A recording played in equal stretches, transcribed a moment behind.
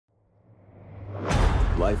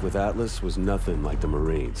Life with Atlas was nothing like the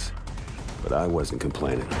Marines, but I wasn't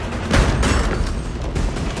complaining.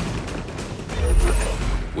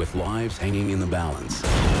 With lives hanging in the balance,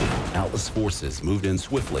 Atlas forces moved in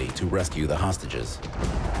swiftly to rescue the hostages.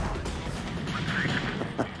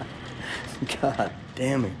 God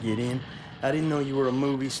damn it, Gideon. I didn't know you were a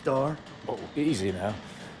movie star. Oh, easy now.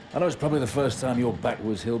 I know it's probably the first time your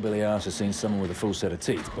backwoods hillbilly ass has seen someone with a full set of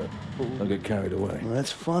teeth, but don't get carried away. Well,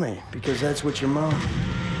 that's funny, because that's what your mom...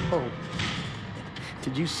 Oh.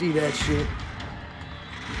 Did you see that shit?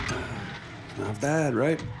 Not bad,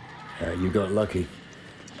 right? You got lucky.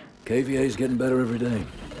 KVA's getting better every day.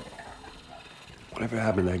 Whatever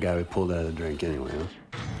happened to that guy we pulled out of the drink anyway,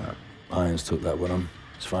 huh? Irons took that one on.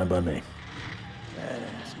 It's fine by me.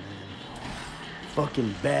 Badass, man.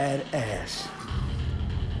 Fucking badass.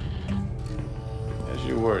 As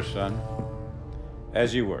you were, son.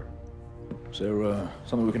 As you were. Is there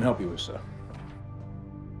something we can help you with, sir?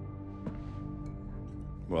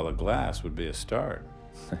 Well, a glass would be a start.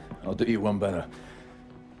 I'll do you one better.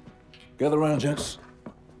 Gather round, gents.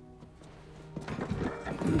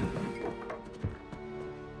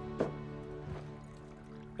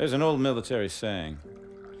 There's an old military saying.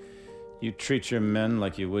 You treat your men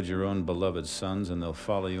like you would your own beloved sons, and they'll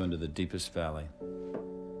follow you into the deepest valley.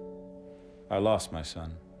 I lost my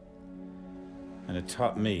son, and it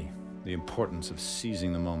taught me the importance of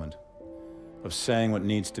seizing the moment, of saying what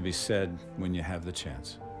needs to be said when you have the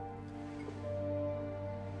chance.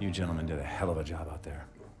 You gentlemen did a hell of a job out there.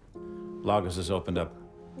 Lagos has opened up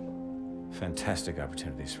fantastic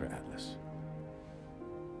opportunities for Atlas.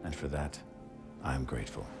 And for that, I'm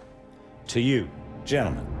grateful. To you,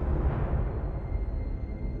 gentlemen.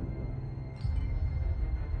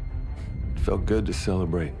 It felt good to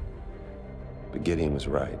celebrate. But Gideon was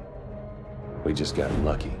right. We just got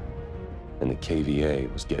lucky. And the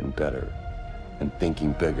KVA was getting better and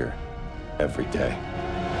thinking bigger every day.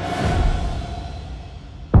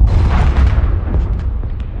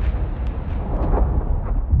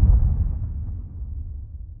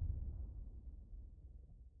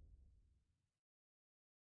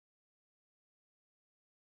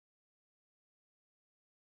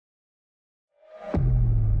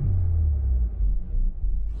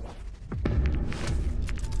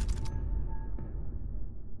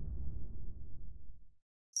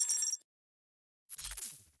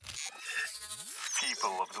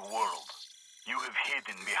 People of the world, you have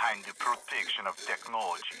hidden behind the protection of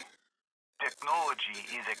technology. Technology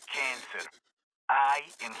is a cancer. I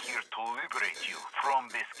am here to liberate you from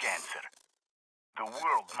this cancer. The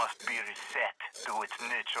world must be reset to its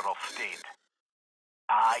natural state.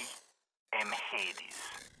 I am Hades,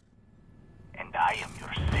 and I am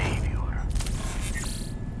your savior.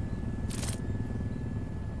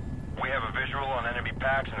 We have a visual on enemy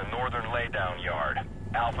packs in the northern laydown yard.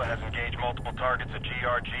 Alpha has engaged multiple targets at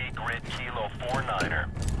GRG, grid Kilo 49er.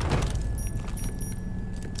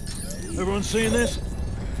 Everyone seeing this?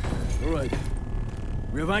 All right.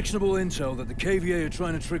 We have actionable intel that the KVA are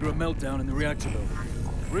trying to trigger a meltdown in the reactor building.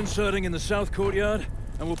 We're inserting in the south courtyard,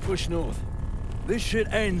 and we'll push north. This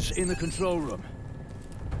shit ends in the control room.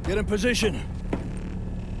 Get in position.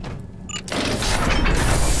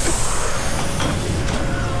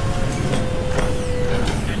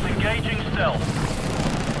 Disengaging stealth.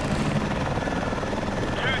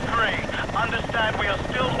 2-3, understand we are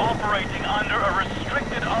still operating under a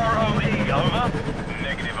restricted ROE, over?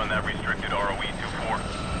 Negative on that restricted ROE 2-4.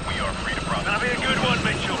 We are free to process. That'll be a good one,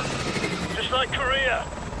 Mitchell. Just like Korea.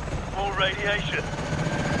 More radiation.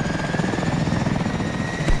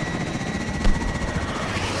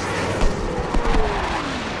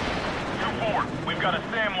 2-4, we've got a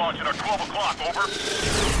SAM launch at our 12 o'clock, over.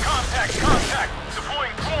 Contact!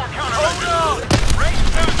 Deploying swarm countermeasures. Hold on! Range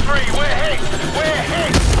 2-3, we're hit!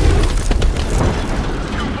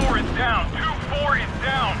 2-4 is down. 2-4 is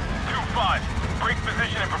down. 2-5, break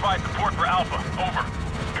position and provide support for Alpha, over.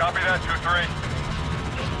 Copy that, 2-3.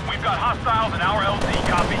 We've got hostiles in our LZ,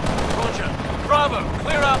 copy. Roger. Bravo,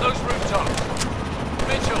 clear out those rooftops.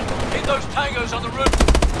 Mitchell, hit those tangos on the roof.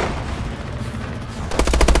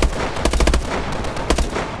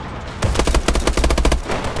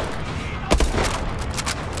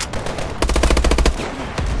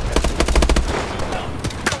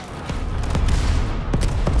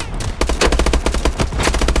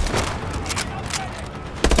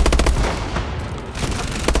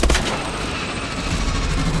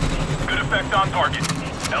 On target.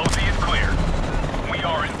 LZ is clear. We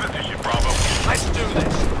are in position, Bravo. Let's do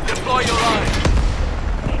this. Deploy your line.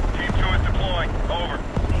 Team 2 is deploying. Over.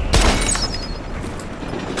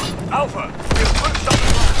 Alpha, we've pushed on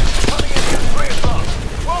the line. Coming in here 3 o'clock.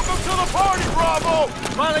 Welcome to the party, Bravo!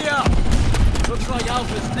 rally up! Looks like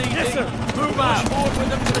Alpha's needing. Yes, sir. Move out. Forward with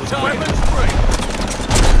them to the target. Weapons free.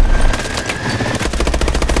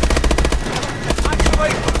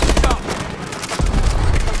 Activate the top.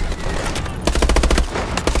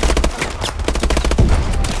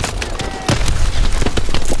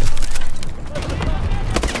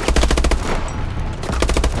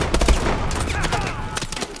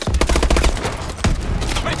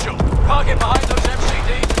 Mitchell, target behind those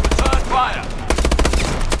MCDs and return fire.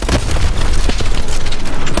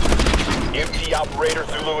 MT operator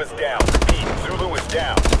Zulu is down. Repeat, Zulu is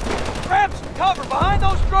down. Grab some cover behind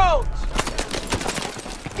those drones!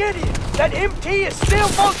 Gideon, that MT is still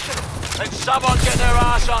functional! Let someone get their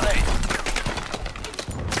ass on it.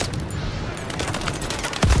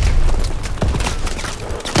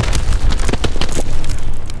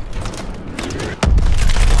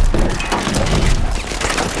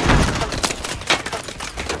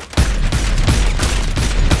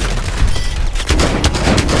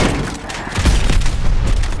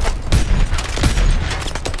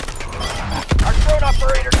 Our drone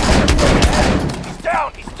operator he's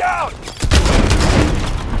down! He's down!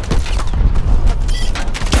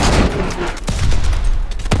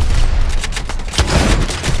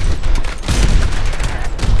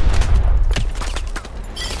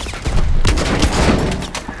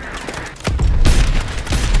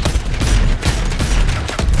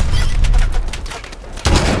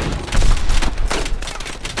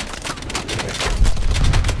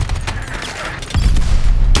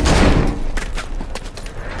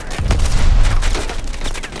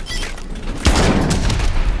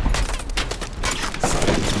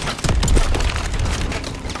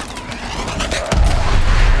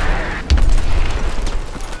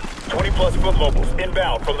 Plus foot mobiles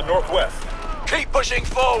inbound from the northwest. Keep pushing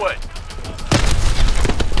forward.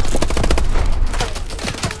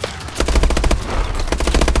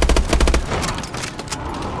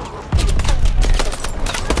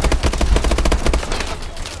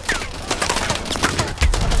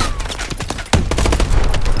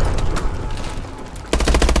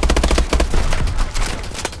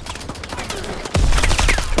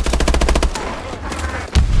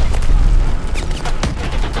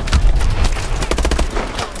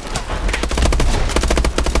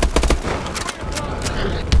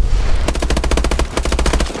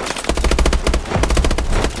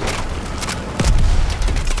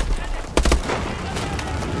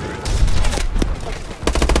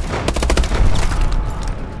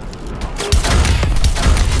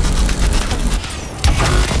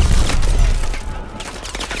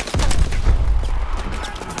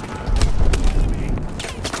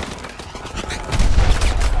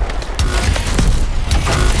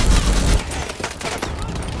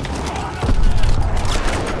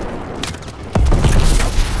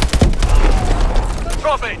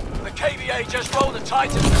 The KVA just rolled the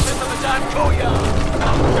Titan in the middle of the damn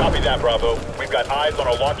courtyard. Copy that, Bravo. We've got eyes on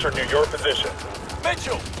a launcher near your position.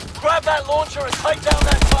 Mitchell, grab that launcher and take down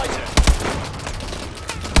that Titan.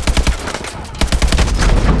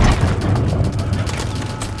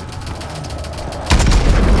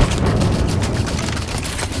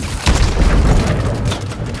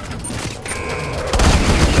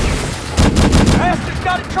 Bastard's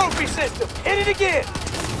got a trophy system! Hit it again!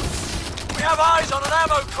 We have eyes on an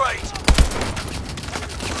ammo crate!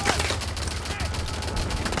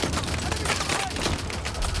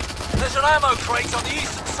 There's an ammo crate on the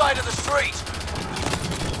eastern side of the street.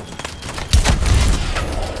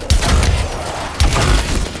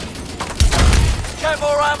 Get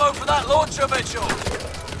more ammo for that launcher, Mitchell!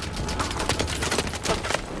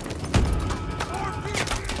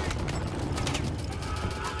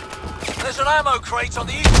 There's an ammo crate on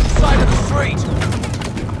the eastern side of the street.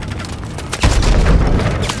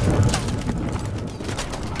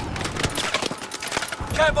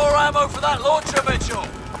 Get more ammo for that launcher, Mitchell!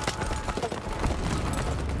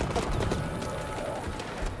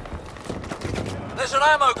 There's an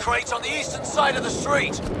ammo crate on the eastern side of the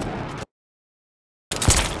street.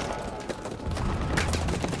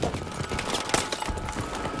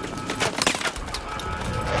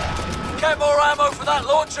 Get more ammo for that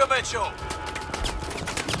launcher, Mitchell!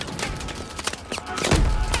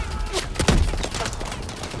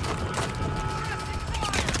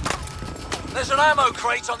 There's an ammo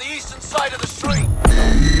crate on the eastern side of the street.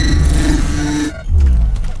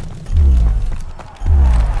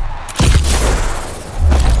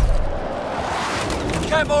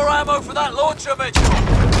 Get more ammo for that launcher, Mitchell.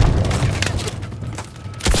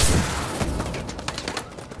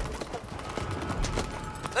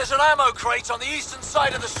 There's an ammo crate on the eastern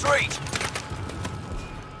side of the street.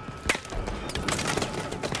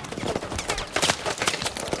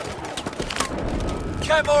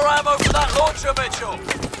 Get more ammo for that launcher, Mitchell!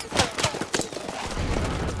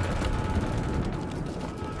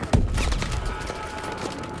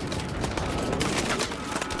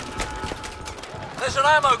 There's an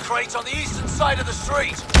ammo crate on the eastern side of the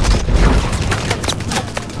street.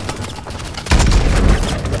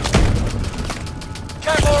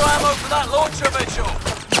 Get more ammo for that launcher, Mitchell!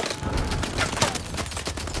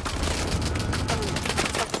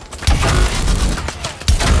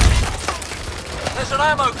 There's an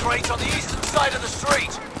ammo crate on the eastern side of the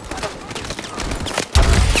street.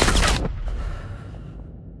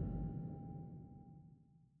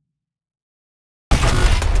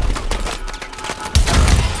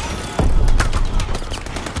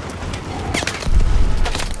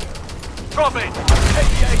 Drop it!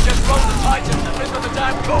 KVA just rolled the Titan in the middle of the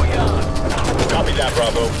damn courtyard. Copy that,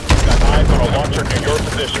 Bravo. Got eyes on a launcher near your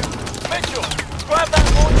position. Mitchell, grab that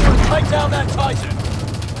launcher and take down that Titan.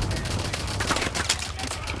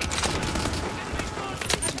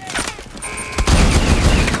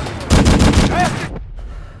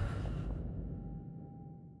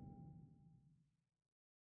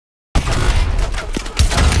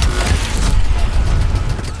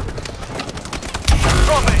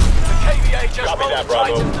 Copy that,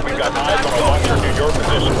 Bravo. We've got eyes on a launcher near your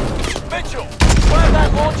position. Mitchell, grab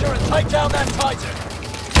that launcher and take down that Titan.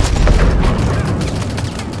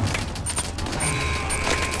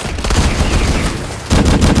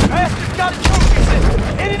 Bastards got a trophy system!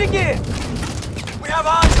 Hit it again! We have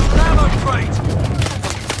eyes on an ammo crate.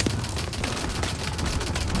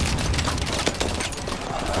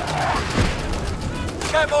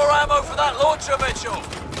 Get more ammo for that launcher, Mitchell.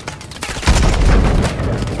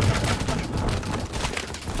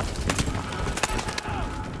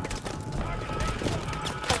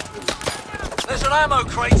 There's an ammo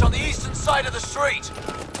crate on the eastern side of the street.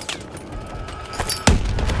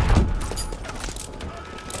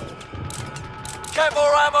 Get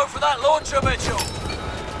more ammo for that launcher, Mitchell.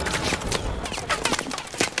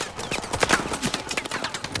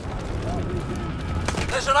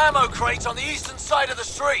 There's an ammo crate on the eastern side of the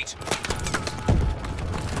street.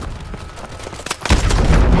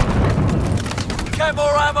 Get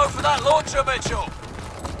more ammo for that launcher, Mitchell.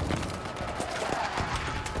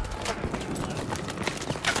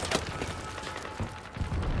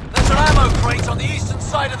 Ammo crate on the eastern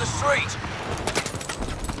side of the street.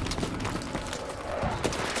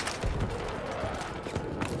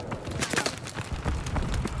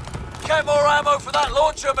 Get more ammo for that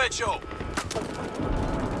launcher, Mitchell.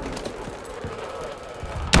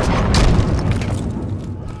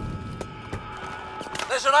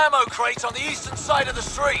 There's an ammo crate on the eastern side of the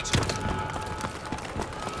street.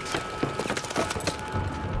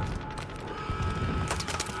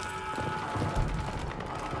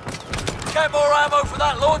 Get more ammo for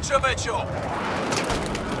that launcher, Mitchell!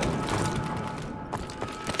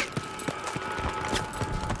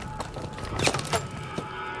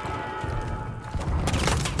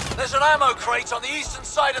 There's an ammo crate on the eastern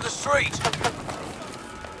side of the street.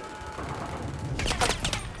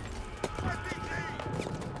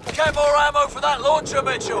 Get more ammo for that launcher,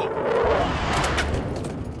 Mitchell!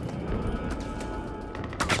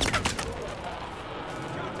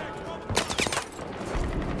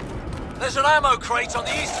 There's an ammo crate on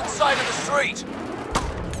the eastern side of the street.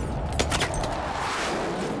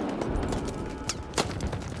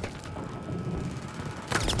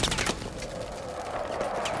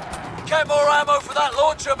 Get more ammo for that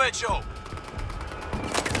launcher, Mitchell.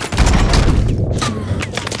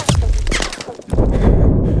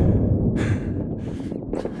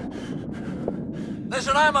 There's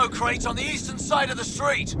an ammo crate on the eastern side of the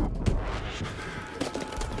street.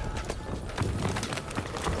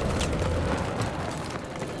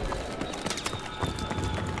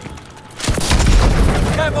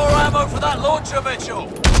 Get more ammo for that launcher, Mitchell!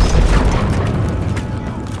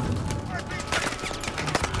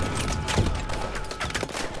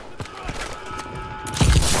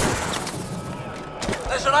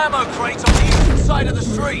 There's an ammo crate on the eastern side of the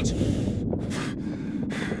street.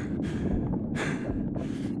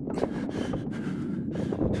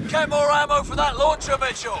 Get more ammo for that launcher,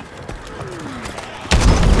 Mitchell!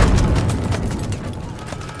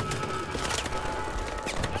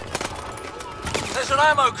 There's an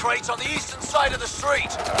ammo crate on the eastern side of the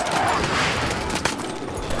street.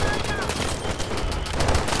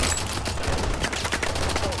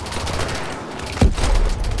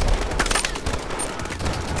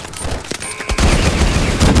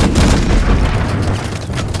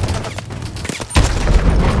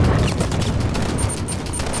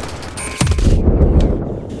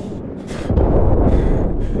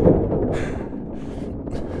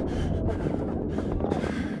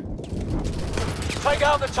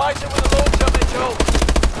 the Titan with the launcher, Mitchell!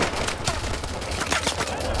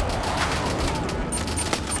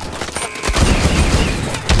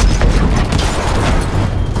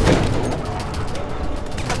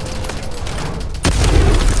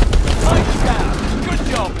 Titan's down! Good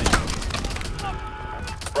job, Mitchell!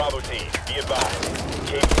 Bravo team, be advised.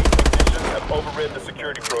 KVA technicians have overridden the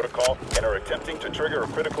security protocol and are attempting to trigger a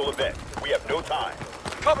critical event. We have no time.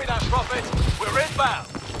 Copy that, Prophet. We're inbound.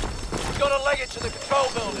 We've got to leg it to the control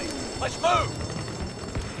building. Let's move!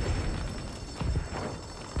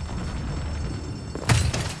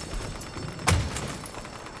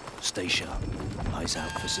 Stay sharp. Eyes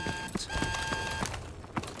out for civilians.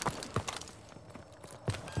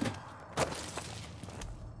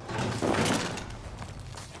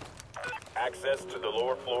 Access to the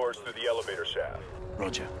lower floors through the elevator shaft.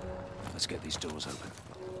 Roger. Let's get these doors open.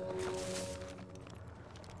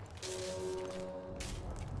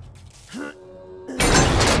 One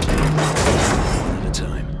at a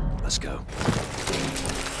time. Let's go.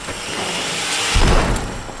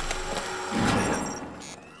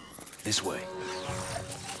 This way.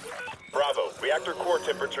 Bravo, reactor core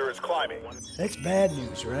temperature is climbing. That's bad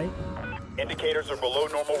news, right? Indicators are below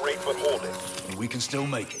normal rate but holding. And we can still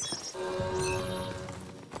make it.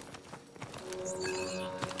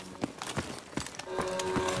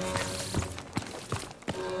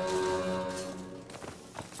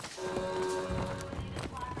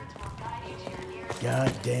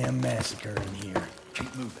 Goddamn massacre in here.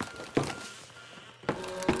 Keep moving.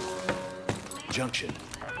 Junction.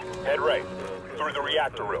 Head right, through the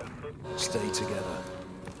reactor room. Stay together.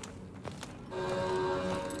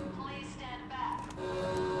 Please stand back.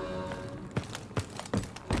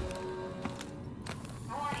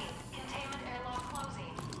 Warning, containment airlock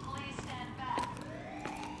closing. Please stand back.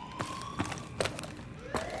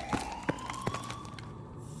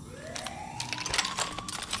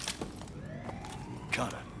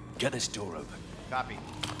 Carter, get this door open. Copy.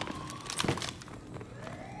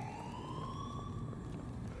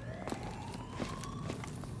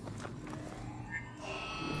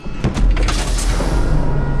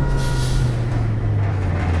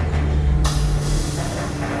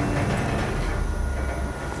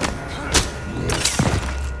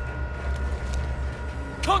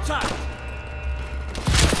 Contact!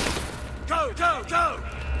 Go, go, go!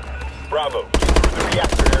 Bravo, get through the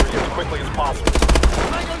reactor area as quickly as possible.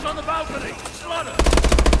 Tango's on the balcony! Slaughter!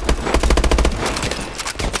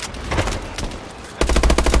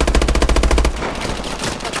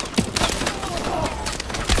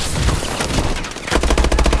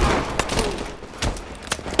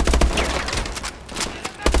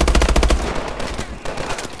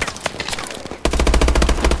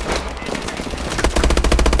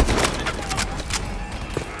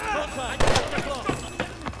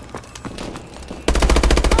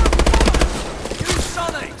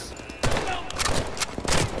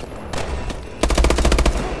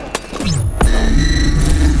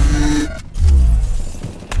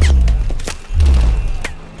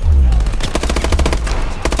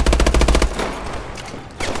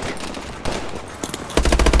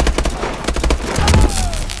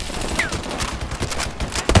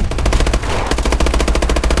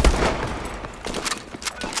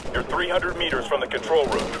 You're 300 meters from the control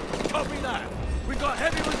room. Copy that! We've got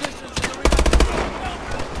heavy resistance in the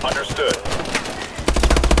reactor. Understood.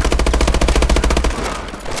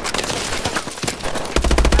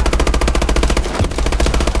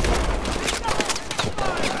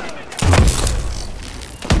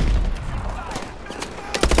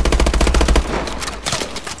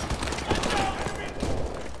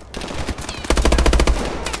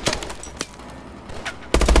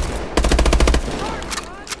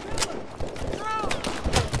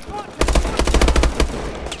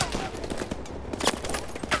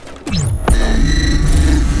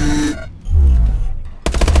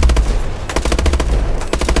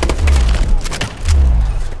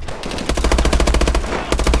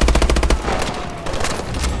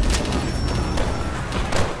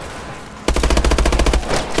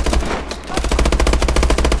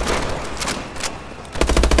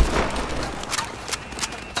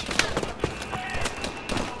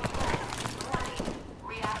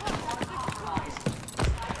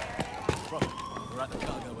 We're at the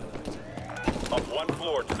cargo elevator. Up one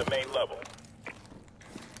floor to the main level.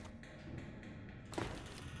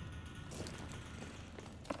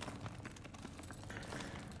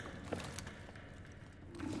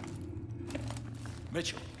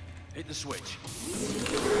 Mitchell, hit the switch.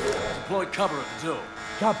 Deploy cover at the door.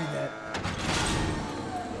 Copy that.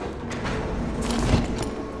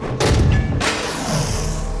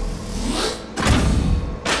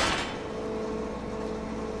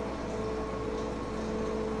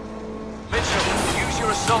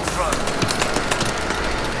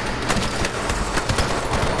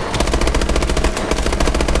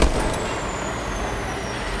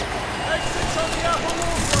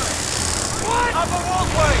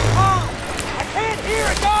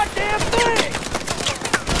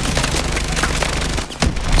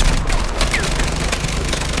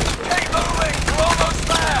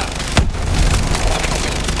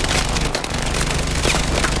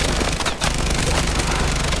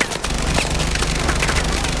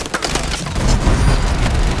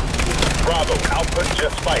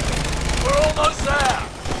 Almost there!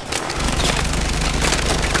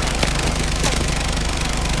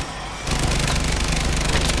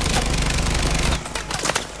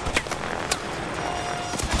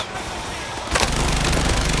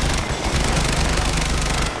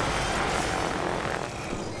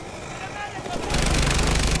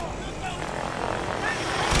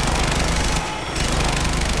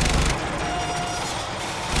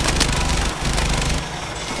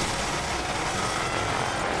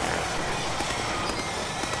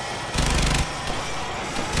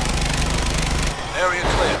 Area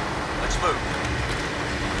clear. Let's move.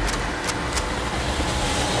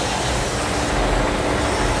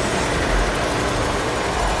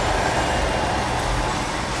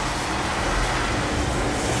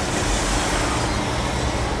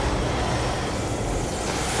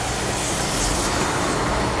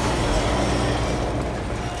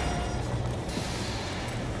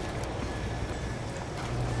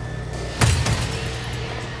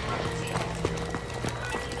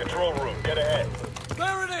 Control room, get ahead.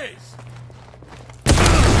 There it is!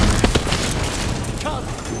 Carl,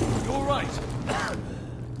 you all right?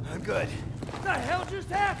 I'm good. What the hell just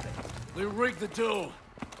happened? They rigged the door.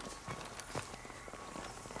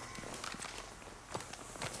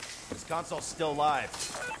 This console's still live.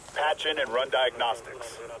 Patch in and run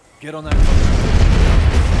diagnostics. Get on that.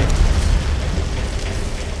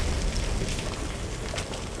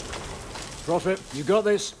 Prophet, you got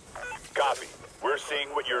this? Copy. We're seeing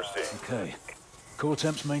what you're seeing. Okay. Core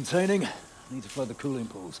temp's maintaining. Need to flood the cooling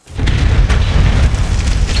pools.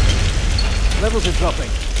 Levels are dropping.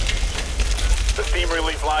 The steam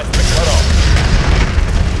release line's been cut off.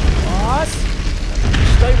 What?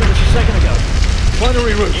 Stayed with us a second ago. Trying to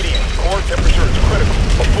reroute. Gideon, core temperature is critical.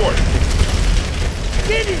 Abort.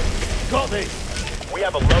 Gideon! Got this. We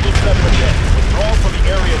have a level 7 event. Withdraw from the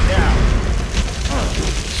area now.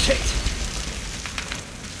 Shit!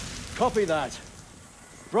 Copy that.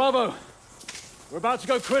 Bravo! We're about to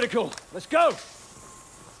go critical. Let's go!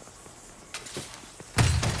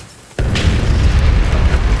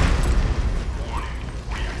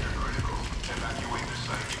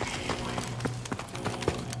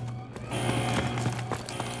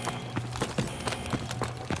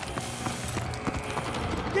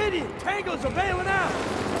 Gideon! Tangles are bailing out!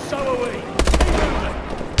 So are we! Keep moving!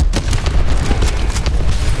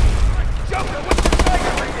 Joker, what's the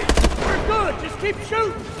tiger reading? We're good! Just keep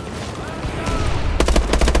shooting!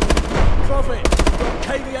 Prophet, got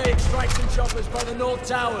KVA extraction choppers by the North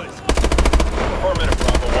Towers. Affirmative,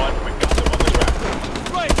 Bravo 1. We've got them on the track.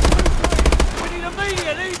 Wait! We need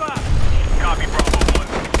immediate evac! Copy, Bravo 1.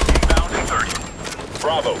 Inbound in 30.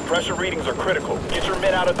 Bravo, pressure readings are critical. Get your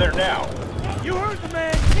men out of there now. You heard the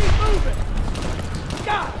man! Keep moving!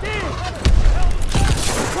 God damn!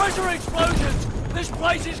 Pressure explosions! This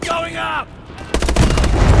place is going up!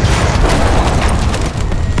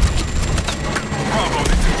 Bravo,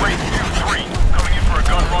 this is Race Q3. Coming in for a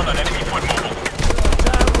gun run on enemy foot mobile.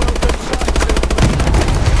 Damn well good sight,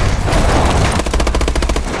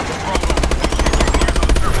 Bravo, we should get near to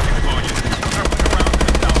the surface explosion. Circling around to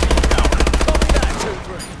the southeast tower. Copy that,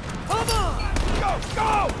 2-3. Come on! Go,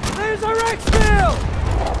 go! There's our exfil!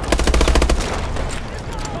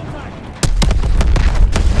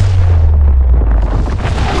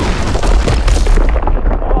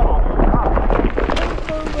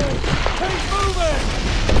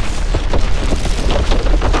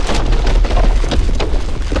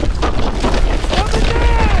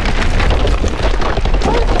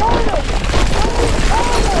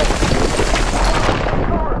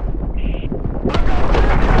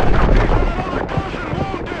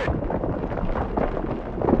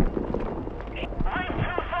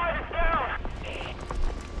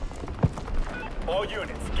 All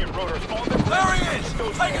units, get rotors on the ground. There he is!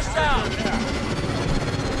 Take us down!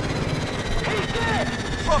 He's dead!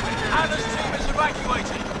 Prophet, Anna's team is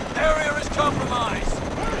evacuating. Area is compromised.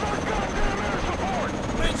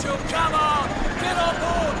 Mitchell, come on! Get on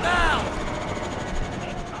board now!